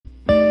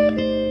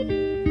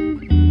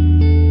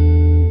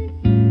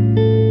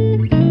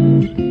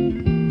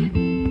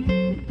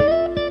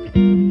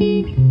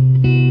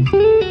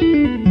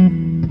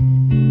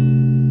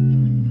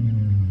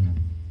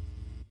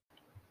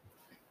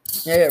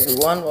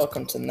everyone.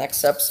 Welcome to the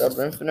next episode of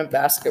Infinite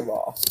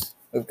Basketball.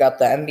 We've got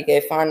the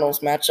NBA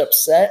Finals matchup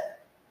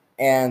set,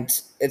 and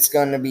it's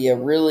going to be a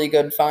really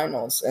good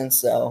finals. And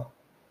so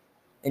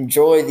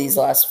enjoy these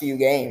last few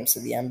games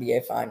of the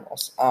NBA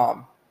Finals. But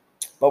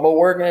what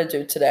we're going to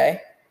do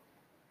today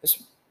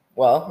is,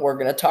 we're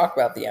going to talk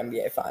about the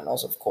NBA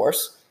Finals, of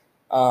course,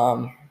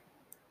 and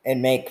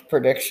make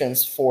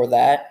predictions for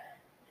that.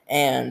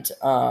 And,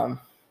 so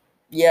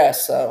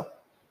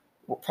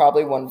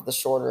probably one of the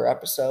shorter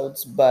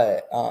episodes,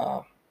 but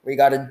we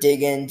got to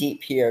dig in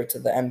deep here to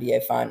the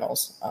NBA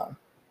Finals.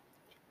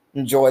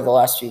 Enjoy the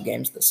last few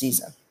games of the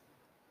season.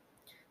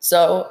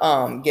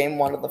 So, game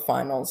one of the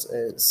finals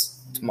is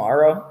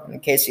tomorrow.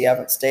 In case you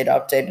haven't stayed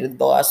updated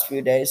the last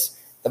few days,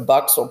 the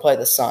Bucks will play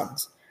the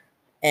Suns.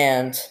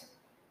 And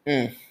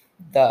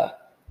the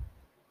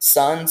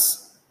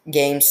Suns,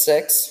 game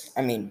 6,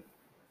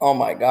 oh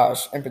my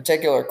gosh. In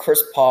particular,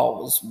 Chris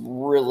Paul was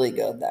really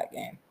good that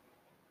game.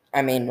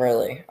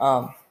 Really.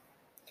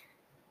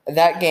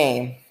 That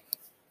game,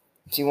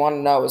 if you want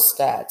to know his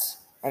stats,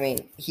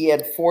 he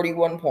had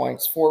 41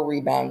 points, 4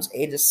 rebounds,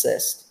 8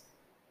 assists,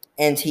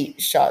 and he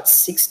shot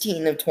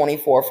 16 of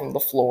 24 from the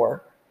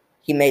floor.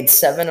 He made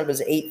 7 of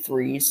his 8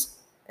 threes,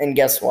 and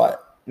guess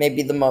what?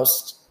 Maybe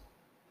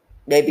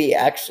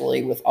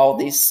actually with all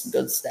these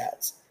good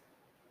stats,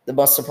 the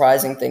most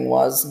surprising thing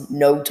was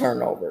no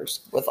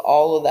turnovers with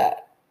all of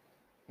that,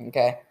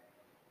 okay?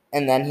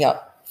 And then he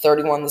got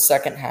 31 the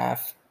second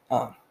half.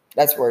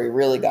 That's where he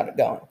really got it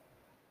going.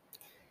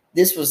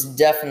 This was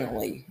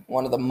definitely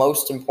one of the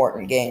most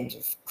important games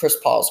of Chris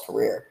Paul's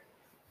career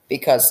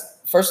because,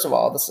 first of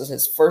all, this is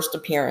his first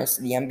appearance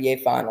in the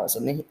NBA Finals,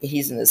 and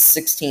he's in his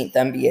 16th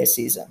NBA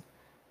season.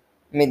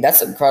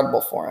 That's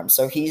incredible for him.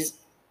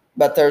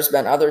 But there's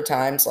been other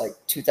times, like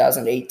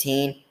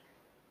 2018,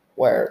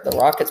 where the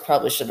Rockets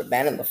probably should have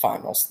been in the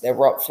Finals. They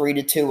were up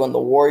 3-2 on the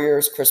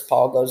Warriors. Chris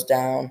Paul goes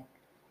down.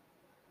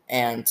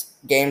 And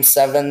Game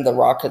 7, the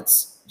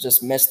Rockets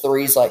just missed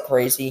threes like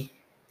crazy.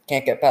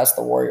 Can't get past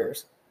the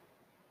Warriors.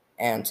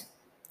 And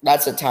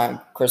that's a time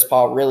Chris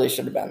Paul really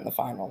should have been in the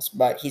Finals.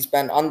 But he's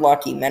been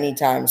unlucky many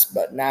times.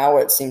 But now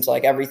it seems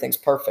like everything's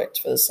perfect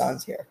for the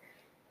Suns here.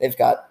 They've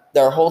got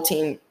their whole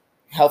team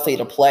healthy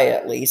to play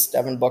at least.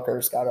 Devin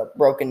Booker's got a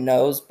broken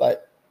nose,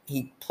 but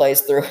he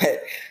plays through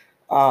it.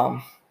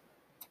 And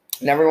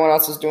everyone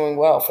else is doing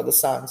well for the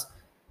Suns.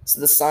 So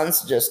the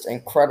Suns, just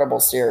incredible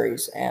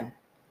series. And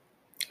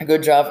a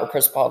good job for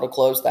Chris Paul to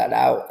close that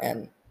out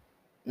and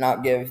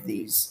not give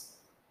these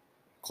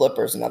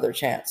Clippers another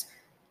chance.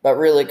 But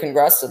really,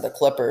 congrats to the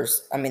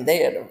Clippers.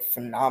 They had a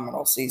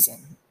phenomenal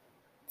season,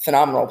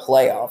 phenomenal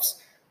playoffs.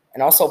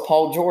 And also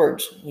Paul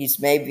George, he's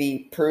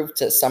maybe proved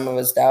to some of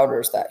his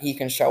doubters that he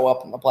can show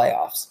up in the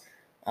playoffs.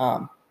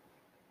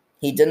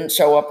 He didn't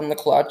show up in the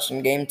clutch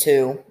in Game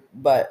 2,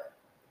 but,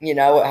 it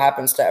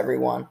happens to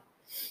everyone.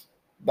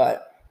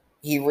 But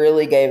he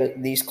really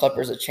gave these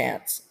Clippers a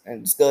chance,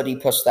 and it's good he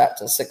pushed that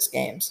to 6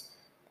 games.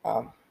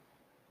 And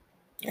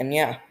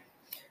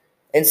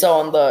so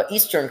on the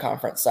Eastern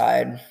Conference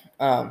side,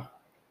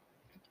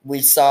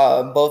 we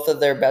saw both of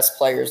their best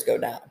players go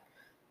down.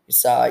 We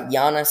saw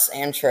Giannis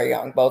and Trae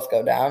Young both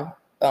go down.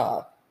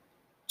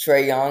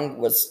 Trae Young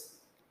was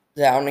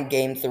down in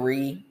Game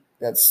 3.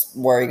 That's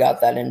where he got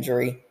that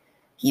injury.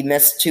 He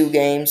missed 2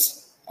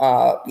 games.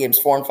 Games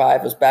 4 and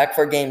 5 was back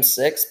for Game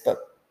 6,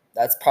 but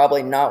that's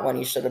probably not when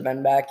he should have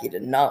been back. He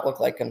did not look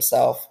like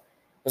himself.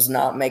 Was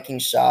not making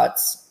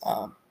shots.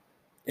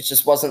 It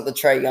just wasn't the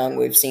Trae Young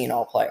we've seen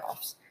all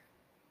playoffs.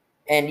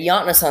 And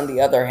Giannis, on the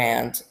other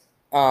hand,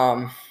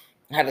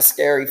 had a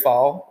scary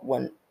fall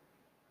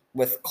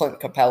with Clint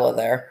Capella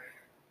there.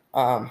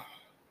 And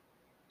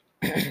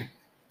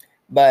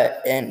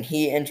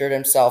he injured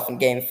himself in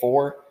Game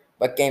 4.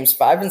 But Games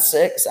 5 and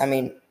 6,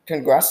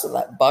 congrats to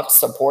that Bucks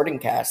supporting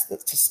cast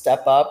to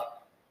step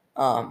up.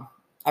 I'm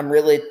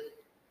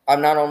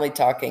not only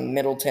talking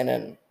Middleton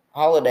and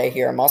Holiday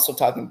here, I'm also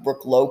talking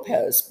Brook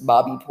Lopez,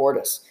 Bobby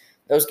Portis.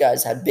 Those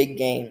guys had big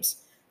games.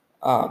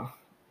 I'm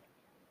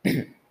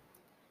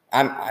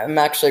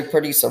actually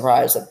pretty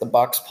surprised that the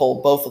Bucks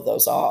pulled both of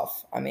those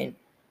off.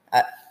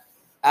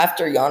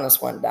 After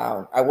Giannis went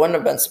down, I wouldn't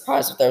have been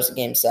surprised if there was a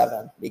Game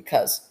 7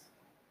 because,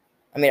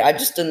 I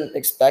just didn't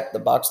expect the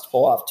Bucks to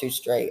pull off 2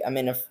 straight.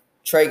 If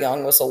Trae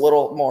Young was a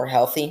little more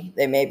healthy,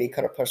 they maybe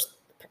could have pushed,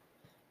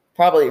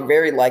 probably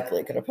very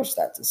likely could have pushed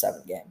that to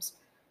 7 games.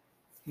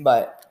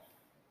 But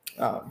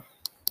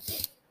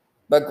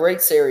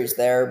great series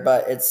there.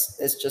 But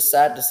it's just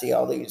sad to see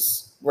all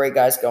these great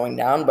guys going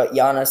down. But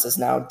Giannis is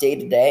now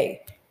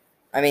day-to-day.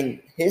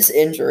 His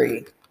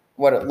injury,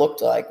 what it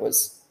looked like,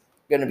 was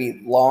going to be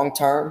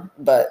long-term.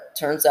 But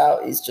turns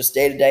out he's just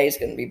day-to-day. He's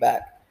going to be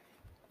back.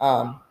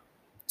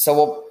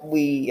 So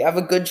we have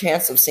a good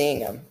chance of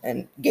seeing him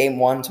in Game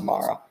 1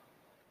 tomorrow.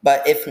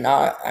 But if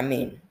not,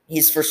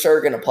 he's for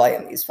sure going to play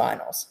in these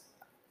finals,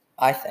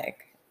 I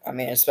think.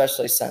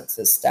 Especially since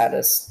his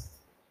status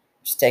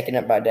is taking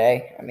it by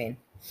day.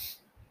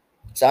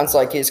 Sounds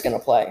like he's going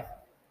to play.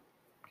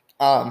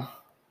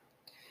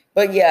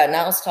 But yeah,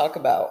 now let's talk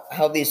about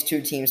how these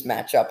two teams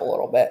match up a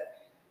little bit.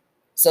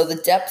 So the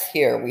depth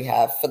here we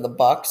have for the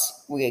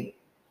Bucks, we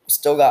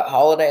still got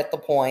Holiday at the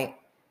point,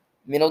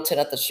 Middleton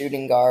at the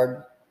shooting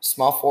guard,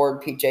 small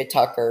forward PJ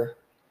Tucker.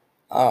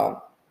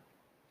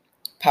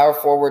 Power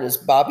forward is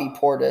Bobby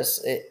Portis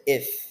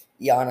if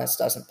Giannis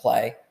doesn't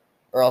play,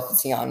 or else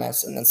it's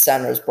Giannis, and then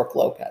center is Brook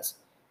Lopez.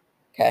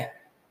 Okay.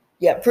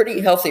 Yeah,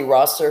 pretty healthy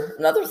roster.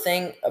 Another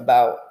thing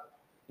about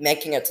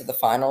making it to the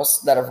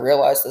finals that I've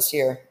realized this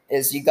year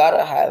is you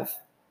gotta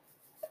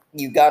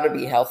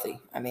be healthy.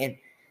 I mean,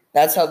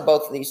 that's how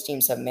both of these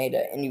teams have made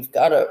it, and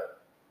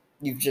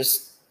you've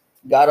just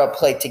gotta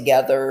play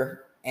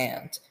together,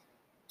 and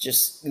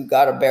you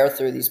gotta bear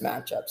through these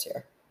matchups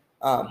here.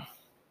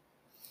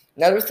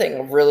 Another thing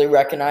I've really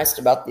recognized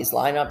about these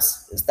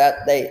lineups is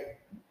that they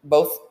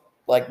both,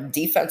 like,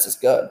 defense is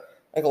good.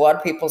 Like, a lot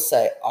of people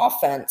say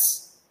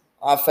offense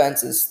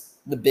is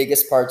the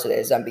biggest part of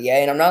today's NBA,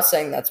 and I'm not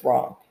saying that's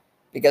wrong,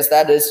 because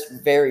that is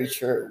very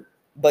true.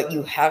 But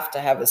you have to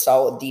have a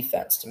solid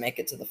defense to make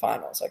it to the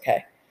finals,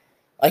 okay?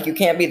 Like, you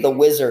can't be the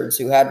Wizards,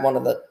 who had one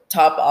of the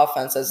top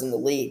offenses in the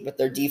league, but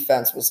their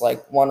defense was,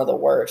 like, one of the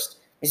worst.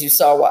 Because you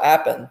saw what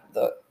happened.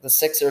 The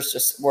Sixers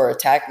just were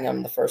attacking them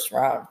in the first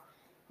round.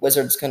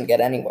 Wizards couldn't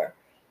get anywhere.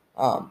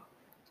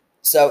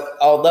 So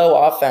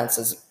although offense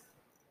is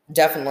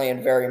definitely a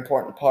very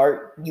important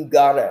part, you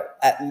gotta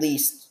at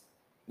least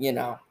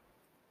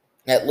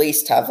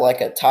have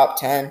like a top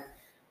 10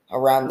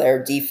 around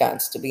their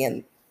defense to be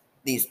in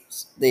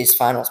these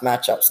finals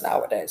matchups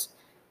nowadays.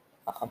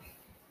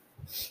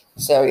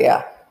 So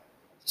yeah,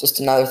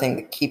 just another thing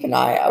to keep an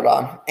eye out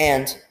on.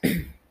 And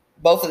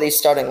both of these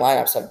starting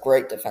lineups have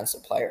great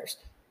defensive players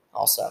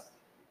also.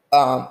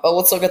 But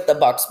let's look at the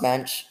Bucks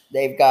bench.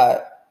 They've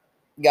got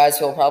guys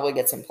who will probably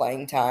get some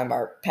playing time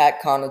are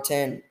Pat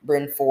Connaughton,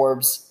 Bryn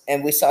Forbes,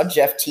 and we saw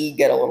Jeff Teague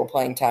get a little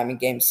playing time in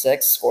Game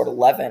 6, scored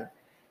 11.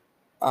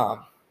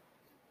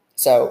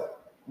 So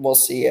we'll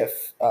see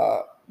if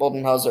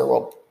Budenholzer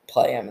will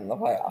play him in the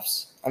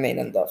playoffs.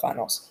 In the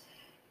finals.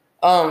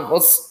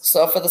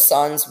 So for the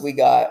Suns, we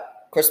got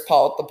Chris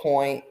Paul at the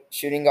point,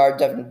 shooting guard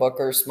Devin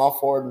Booker, small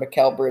forward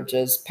Mikal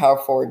Bridges, power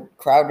forward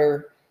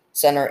Crowder,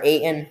 center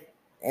Ayton,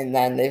 and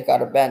then they've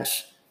got a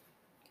bench.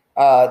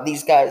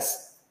 These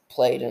guys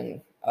played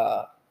in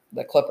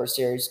the Clippers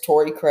series.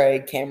 Torrey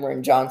Craig,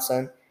 Cameron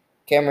Johnson,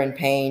 Cameron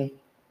Payne,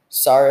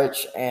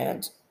 Saric,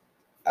 and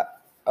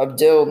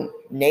Abdul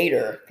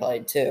Nader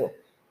played too.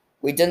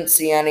 We didn't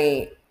see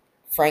any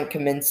Frank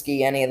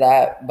Kaminsky, any of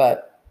that,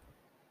 but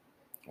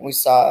we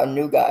saw a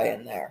new guy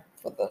in there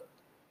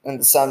in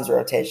the Suns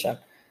rotation.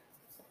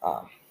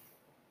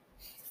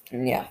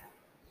 Yeah.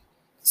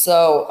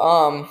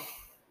 So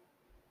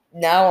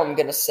now I'm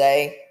gonna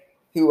say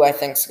who I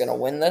think is gonna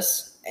win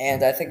this,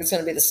 and I think it's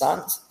gonna be the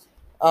Suns.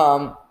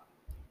 And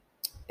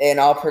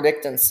I'll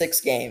predict in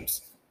 6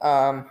 games.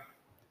 And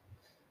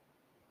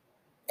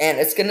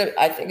I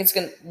think it's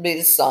gonna be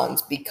the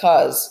Suns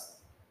because,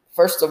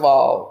 first of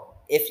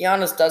all, if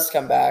Giannis does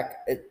come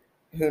back,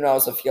 who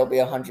knows if he'll be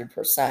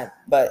 100%.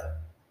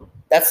 But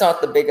that's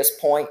not the biggest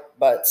point.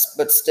 But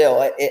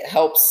still, it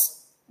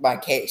helps my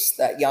case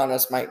that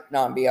Giannis might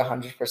not be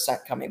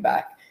 100% coming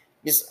back.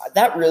 Because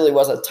that really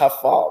was a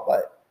tough fall.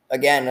 But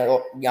again,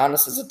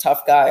 Giannis is a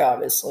tough guy,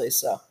 obviously.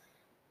 So,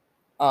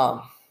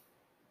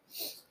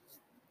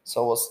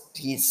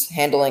 he's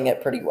handling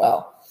it pretty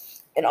well.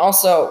 And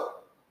also,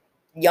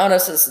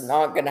 Giannis is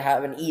not going to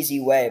have an easy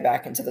way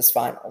back into this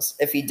finals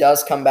if he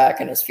does come back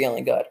and is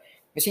feeling good.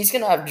 Because he's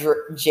going to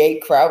have Jay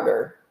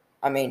Crowder,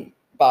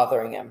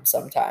 bothering him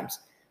sometimes.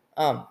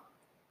 And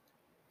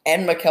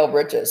Mikal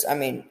Bridges.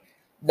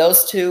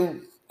 Those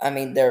two,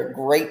 they're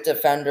great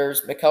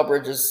defenders. Mikal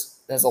Bridges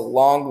has a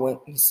long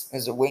his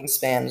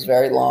wingspan is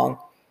very long.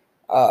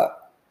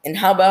 And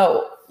how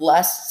about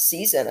last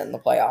season in the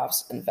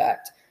playoffs, in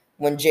fact,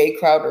 when Jay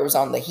Crowder was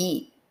on the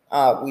Heat,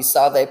 we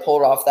saw they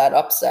pulled off that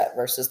upset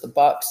versus the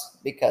Bucks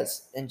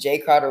and Jay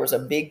Crowder was a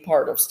big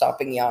part of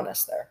stopping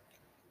Giannis there.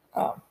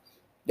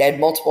 They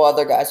had multiple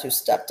other guys who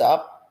stepped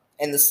up,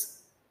 and it's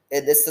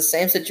the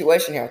same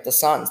situation here with the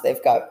Suns.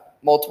 They've got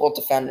multiple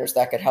defenders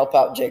that could help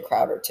out Jay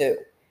Crowder too.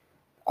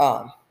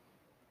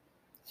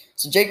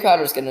 So Jay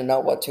Crowder's going to know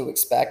what to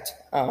expect.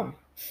 And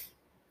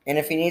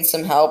if he needs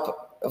some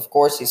help, of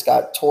course, he's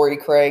got Torrey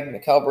Craig,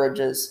 Mikal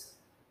Bridges,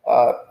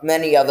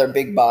 many other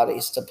big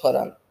bodies to put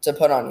on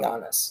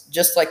Giannis.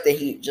 Just like the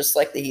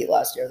Heat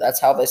last year.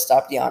 That's how they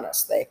stopped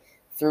Giannis. They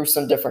threw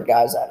some different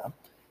guys at him.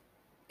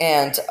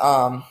 And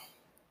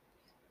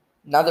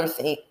another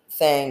thing,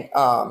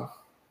 how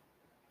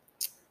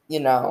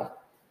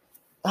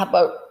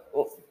about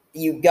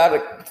you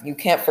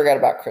can't forget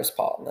about Chris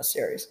Paul in this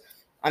series.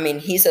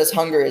 He's as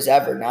hungry as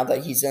ever now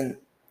that he's in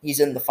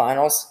the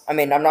finals. I'm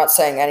not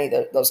saying any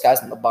of those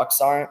guys in the Bucks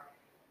aren't,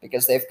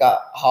 because they've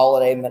got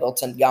Holiday,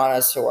 Middleton,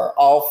 Giannis, who are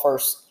all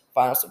first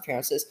finals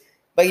appearances.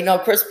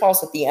 But, Chris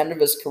Paul's at the end of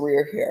his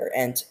career here,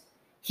 and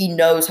he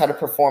knows how to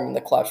perform in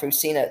the clutch. We've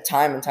seen it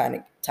time and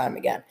time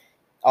again,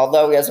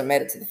 although he hasn't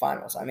made it to the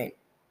finals.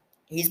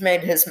 he's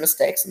made his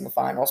mistakes in the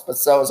finals, but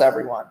so has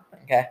everyone.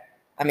 Okay,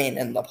 I mean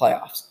in the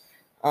playoffs.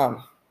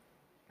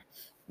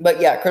 But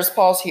yeah, Chris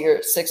Paul's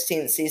here,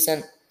 16th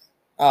season.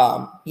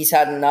 He's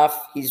had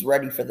enough. He's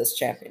ready for this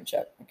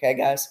championship. Okay,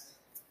 guys,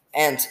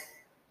 and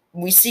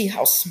we see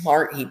how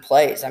smart he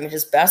plays. I mean,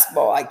 his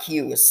basketball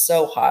IQ is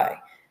so high.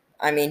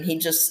 I mean, he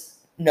just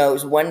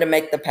knows when to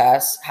make the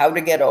pass, how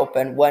to get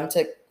open, when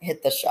to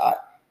hit the shot.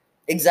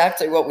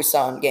 Exactly what we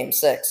saw in Game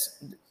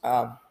 6.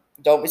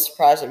 Don't be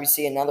surprised if we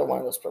see another one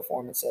of those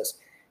performances.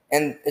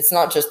 And it's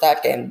not just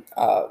that game.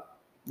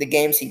 The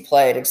games he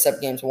played,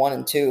 except games 1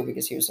 and 2,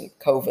 because he was in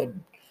COVID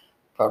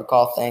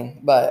protocol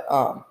thing. But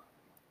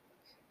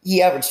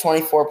he averaged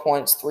 24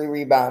 points, 3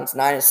 rebounds,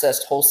 9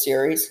 assists, whole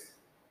series.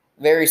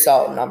 Very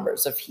solid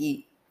numbers. If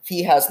he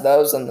has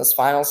those in this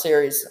final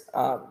series,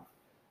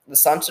 the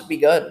Suns should be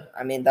good.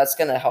 I mean, that's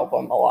going to help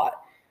him a lot.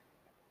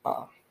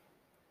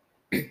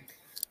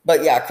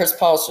 But yeah, Chris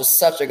Paul is just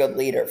such a good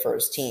leader for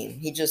his team.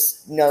 He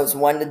just knows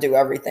when to do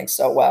everything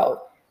so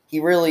well. He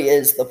really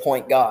is the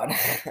point god,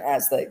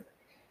 as they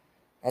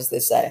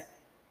say.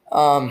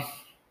 Another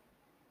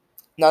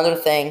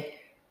thing,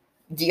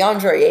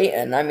 DeAndre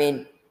Ayton. I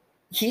mean,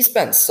 he's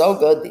been so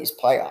good these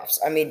playoffs.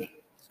 I mean,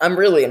 I'm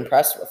really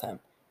impressed with him.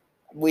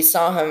 We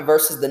saw him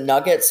versus the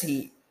Nuggets.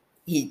 He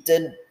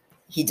did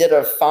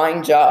a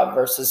fine job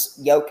versus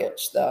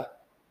Jokic, the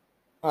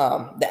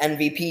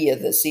MVP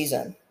of the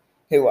season,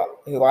 who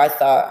I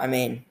thought, I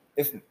mean,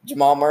 if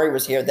Jamal Murray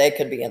was here, they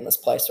could be in this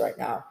place right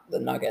now, the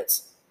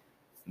Nuggets.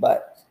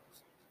 But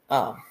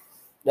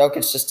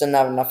Jokic just didn't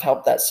have enough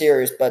help that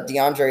series. But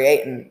DeAndre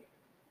Ayton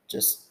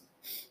just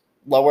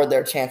lowered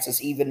their chances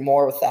even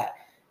more with that.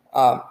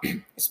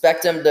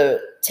 Expect him to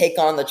take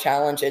on the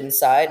challenge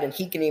inside, and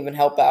he can even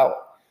help out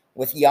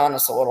with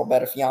Giannis a little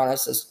bit if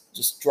Giannis is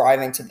just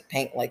driving to the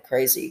paint like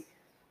crazy.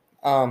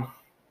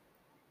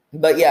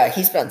 But yeah,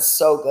 he's been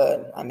so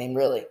good. I mean,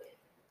 really.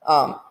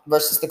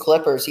 Versus the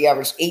Clippers, he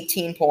averaged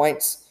 18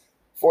 points,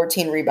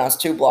 14 rebounds,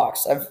 2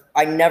 blocks.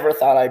 I never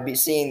thought I'd be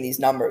seeing these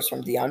numbers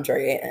from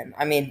DeAndre Ayton.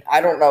 I mean,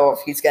 I don't know if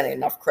he's getting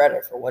enough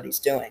credit for what he's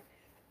doing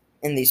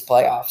in these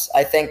playoffs.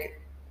 I think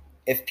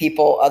if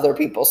other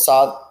people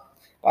saw,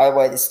 by the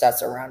way, the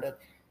stats are rounded.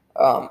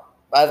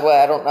 By the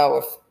way, I don't know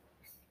if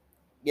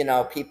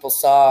people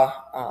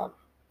saw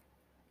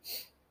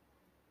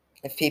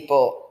if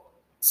people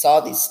saw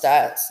these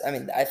stats. I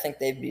mean, I think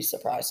they'd be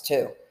surprised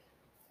too.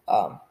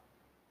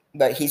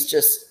 But he's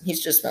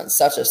just been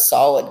such a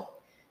solid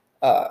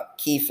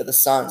key for the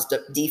Suns,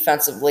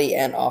 defensively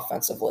and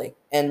offensively.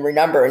 And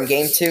remember, in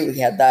Game 2, he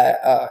had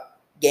that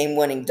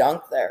game-winning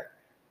dunk there.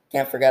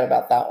 Can't forget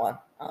about that one.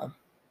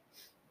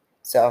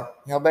 So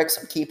he'll make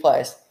some key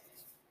plays.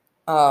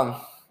 And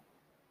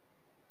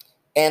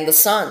the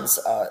Suns,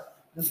 I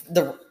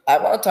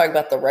want to talk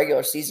about the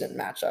regular season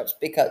matchups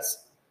because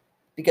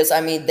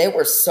I mean, they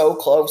were so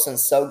close and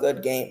so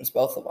good games,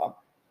 both of them.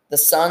 The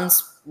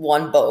Suns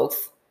won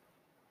both,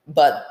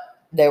 but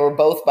they were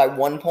both by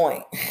 1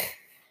 point.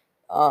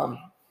 And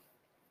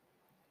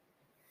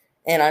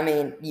I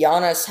mean,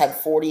 Giannis had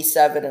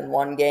 47 in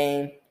one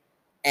game,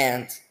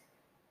 and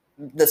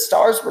the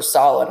stars were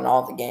solid in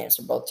all the games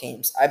for both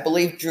teams. I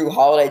believe Jrue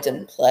Holiday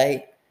didn't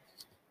play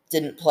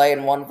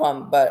in one of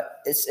them,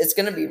 but it's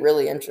going to be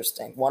really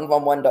interesting. One of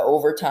them went to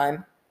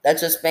overtime. That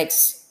just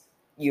makes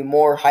you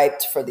more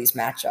hyped for these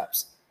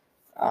matchups.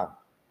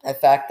 The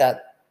fact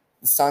that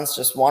the Suns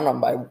just won them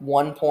by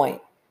 1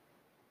 point.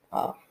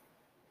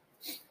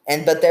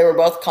 But they were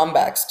both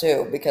comebacks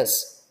too,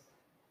 because,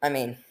 I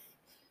mean,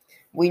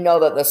 we know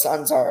that the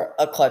Suns are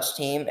a clutch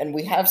team, and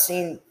we have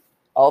seen,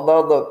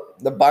 although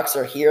the Bucks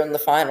are here in the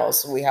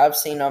finals, we have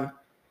seen them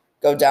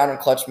go down in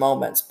clutch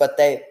moments. But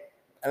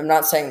I'm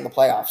not saying in the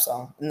playoffs,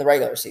 though, in the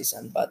regular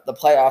season, but the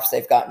playoffs,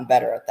 they've gotten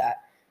better at that,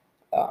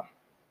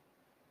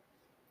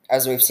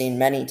 as we've seen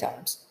many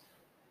times.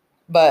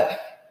 But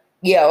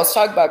yeah, let's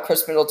talk about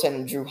Chris Middleton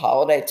and Jrue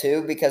Holiday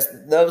too, because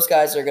those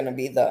guys are going to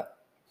be the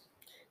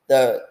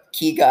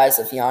key guys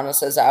if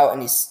Giannis is out,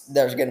 and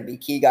there's going to be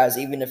key guys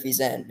even if he's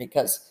in,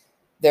 because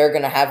they're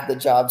going to have the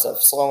jobs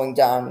of slowing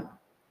down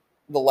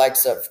the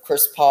likes of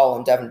Chris Paul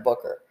and Devin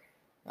Booker.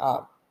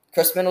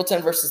 Chris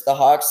Middleton versus the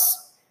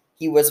Hawks,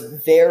 he was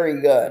very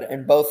good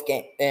in both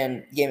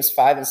in games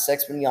 5 and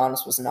 6 when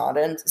Giannis was not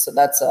in. So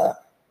that's a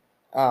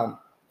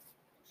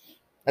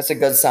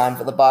good sign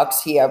for the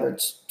Bucks. He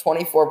averaged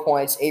 24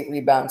 points, 8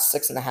 rebounds,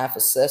 6.5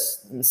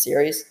 assists in the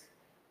series,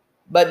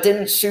 but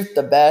didn't shoot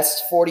the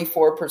best.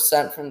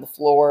 44% from the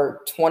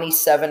floor,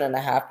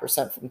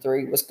 27.5% from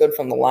 3. Was good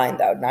from the line,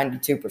 though,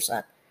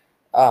 92%.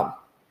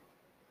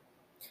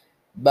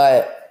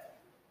 But,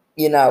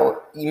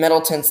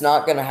 Middleton's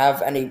not going to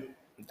have any –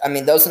 I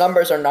mean, those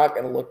numbers are not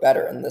going to look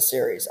better in this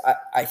series.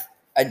 I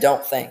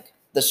don't think,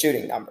 the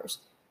shooting numbers.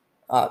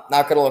 Not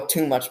going to look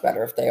too much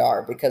better if they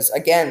are, because,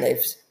 again,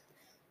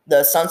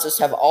 the Suns just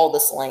have all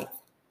this length.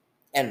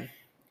 And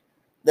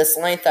this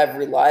length I've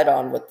relied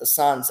on with the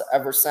Suns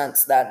ever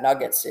since that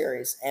Nuggets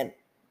series, and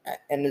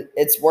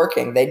it's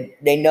working.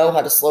 They know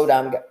how to slow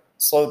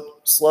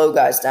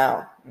guys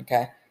down.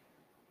 Okay,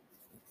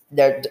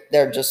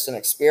 They're just an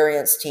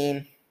experienced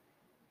team.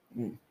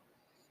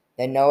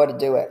 They know how to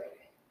do it.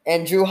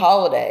 And Drew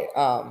Holiday,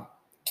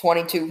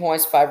 22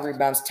 points, 5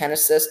 rebounds, 10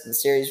 assists in the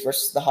series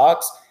versus the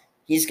Hawks.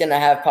 He's going to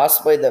have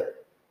possibly the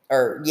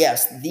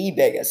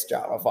biggest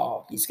job of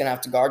all. He's going to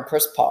have to guard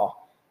Chris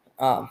Paul.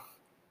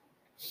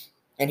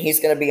 And he's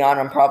going to be on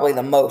him probably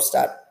the most,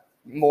 at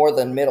more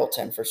than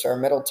Middleton for sure.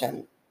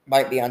 Middleton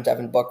might be on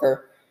Devin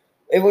Booker.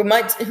 Who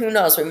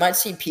knows? We might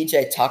see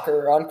PJ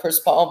Tucker on Chris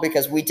Paul,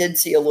 because we did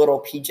see a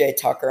little PJ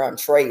Tucker on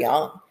Trae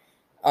Young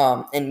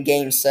in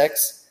Game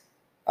 6.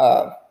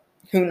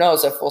 Who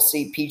knows if we'll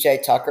see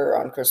PJ Tucker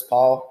on Chris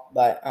Paul,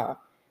 but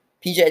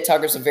PJ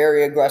Tucker's a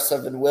very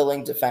aggressive and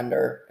willing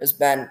defender, has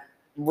been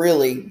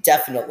really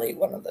definitely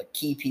one of the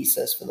key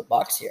pieces for the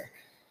Bucks here.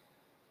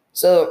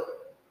 So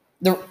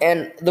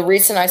the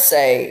reason I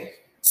say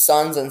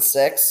Suns in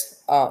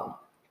 6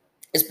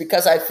 is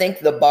because I think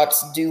the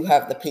Bucks do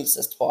have the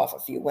pieces to pull off a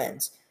few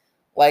wins.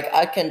 Like,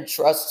 I can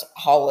trust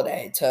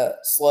Holiday to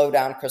slow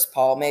down Chris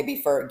Paul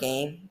maybe for a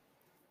game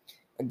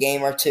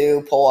or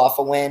two, pull off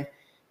a win.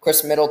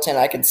 Chris Middleton,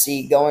 I can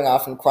see going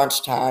off in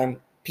crunch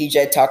time.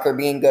 PJ Tucker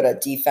being good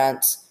at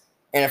defense.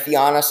 And if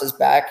Giannis is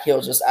back,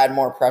 he'll just add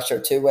more pressure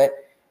to it.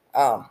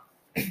 I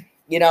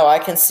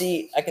can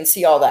see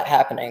all that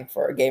happening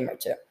for a game or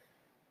two.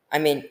 I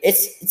mean,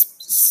 it's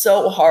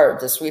so hard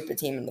to sweep a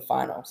team in the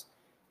finals.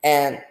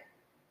 And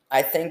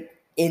I think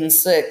in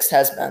 6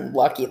 has been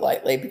lucky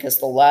lately, because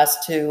the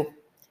last 2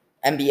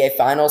 NBA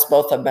finals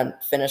both have been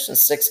finished in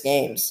 6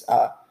 games.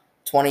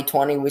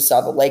 2020, we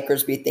saw the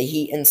Lakers beat the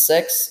Heat in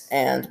 6,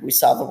 and we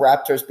saw the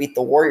Raptors beat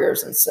the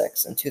Warriors in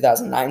 6 in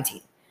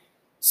 2019.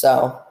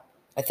 So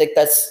I think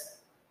that's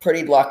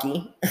pretty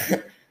lucky.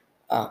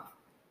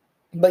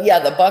 But yeah,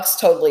 the Bucks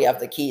totally have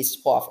the keys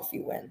to pull off a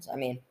few wins. I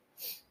mean,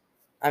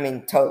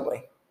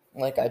 totally.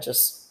 Like I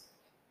just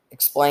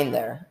explained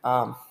there.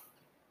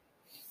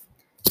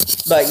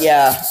 But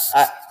yeah,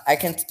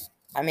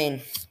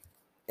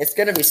 it's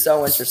going to be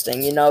so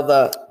interesting.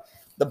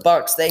 The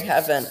Bucks,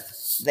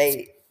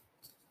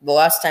 the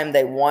last time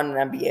they won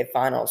an NBA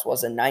Finals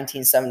was in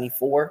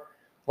 1974.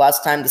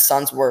 Last time the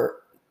Suns were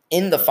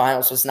in the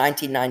finals was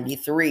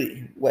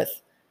 1993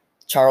 with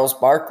Charles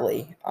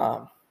Barkley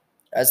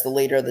as the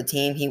leader of the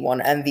team. He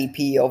won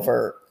MVP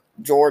over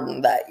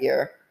Jordan that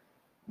year,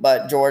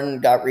 but Jordan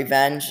got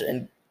revenge,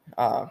 and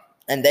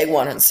they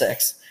won in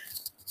 6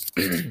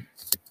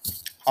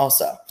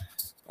 also.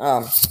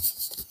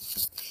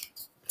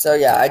 So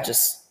yeah, I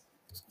just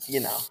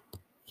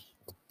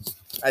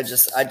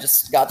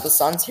got the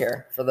Suns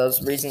here for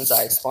those reasons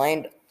I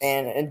explained,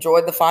 and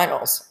enjoyed the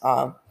finals.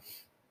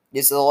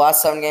 These are the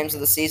last 7 games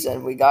of the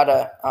season. We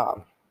gotta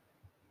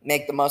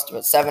make the most of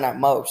it. 7 at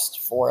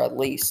most, 4 at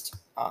least,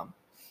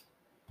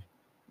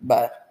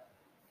 but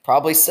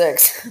probably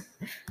 6.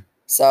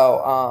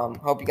 So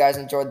hope you guys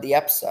enjoyed the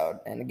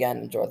episode, and again,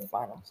 enjoy the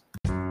finals.